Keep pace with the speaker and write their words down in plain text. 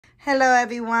Hello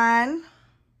everyone,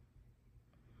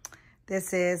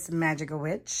 this is Magical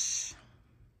Witch,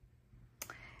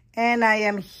 and I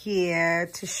am here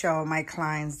to show my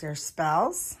clients their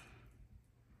spells.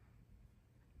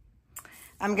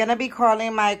 I'm going to be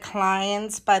calling my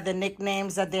clients by the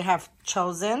nicknames that they have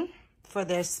chosen for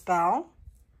their spell.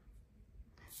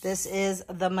 This is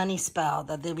the money spell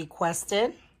that they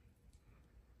requested.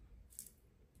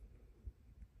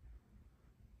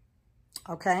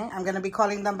 Okay, I'm going to be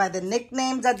calling them by the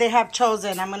nicknames that they have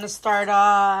chosen. I'm going to start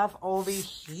off over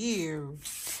here.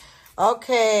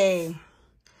 Okay,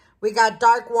 we got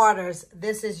Dark Waters.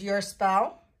 This is your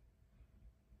spell.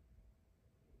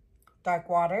 Dark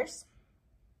Waters.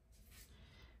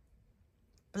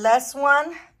 Blessed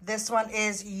One. This one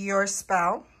is your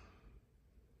spell.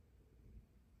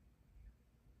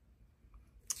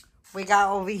 We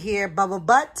got over here Bubble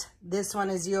Butt. This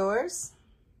one is yours.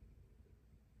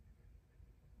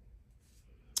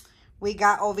 We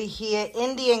got over here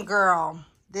Indian Girl.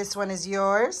 This one is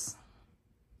yours.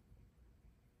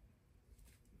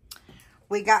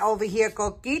 We got over here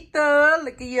Coquito.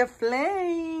 Look at your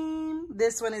flame.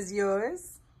 This one is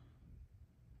yours.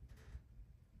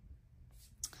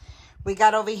 We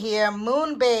got over here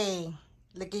Moon Bay.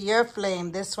 Look at your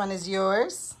flame. This one is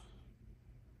yours.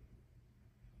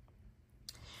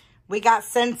 We got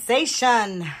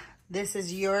Sensation. This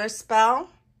is your spell.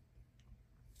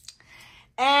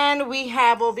 And we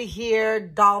have over here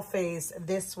Dollface.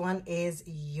 This one is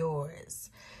yours.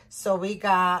 So we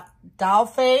got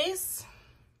Dollface,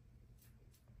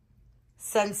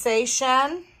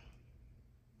 Sensation,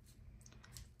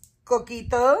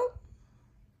 Coquito.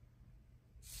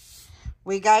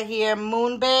 We got here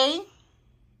Moon Bay.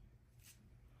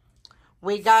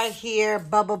 We got here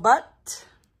Bubble Butt.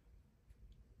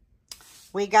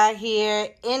 We got here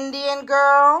Indian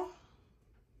Girl.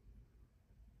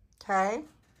 Okay.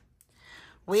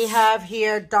 We have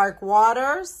here Dark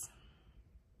Waters.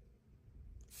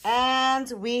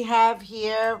 And we have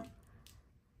here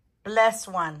Blessed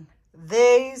One.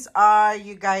 These are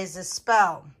you guys'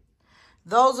 spell.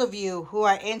 Those of you who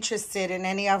are interested in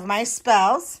any of my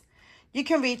spells, you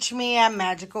can reach me at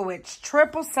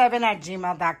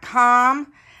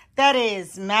magicalwitch777@gmail.com. That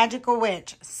is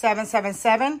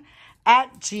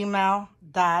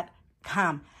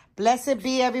magicalwitch777@gmail.com. Blessed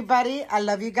be everybody. I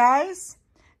love you guys.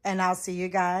 And I'll see you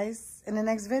guys in the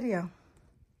next video.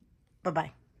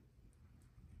 Bye-bye.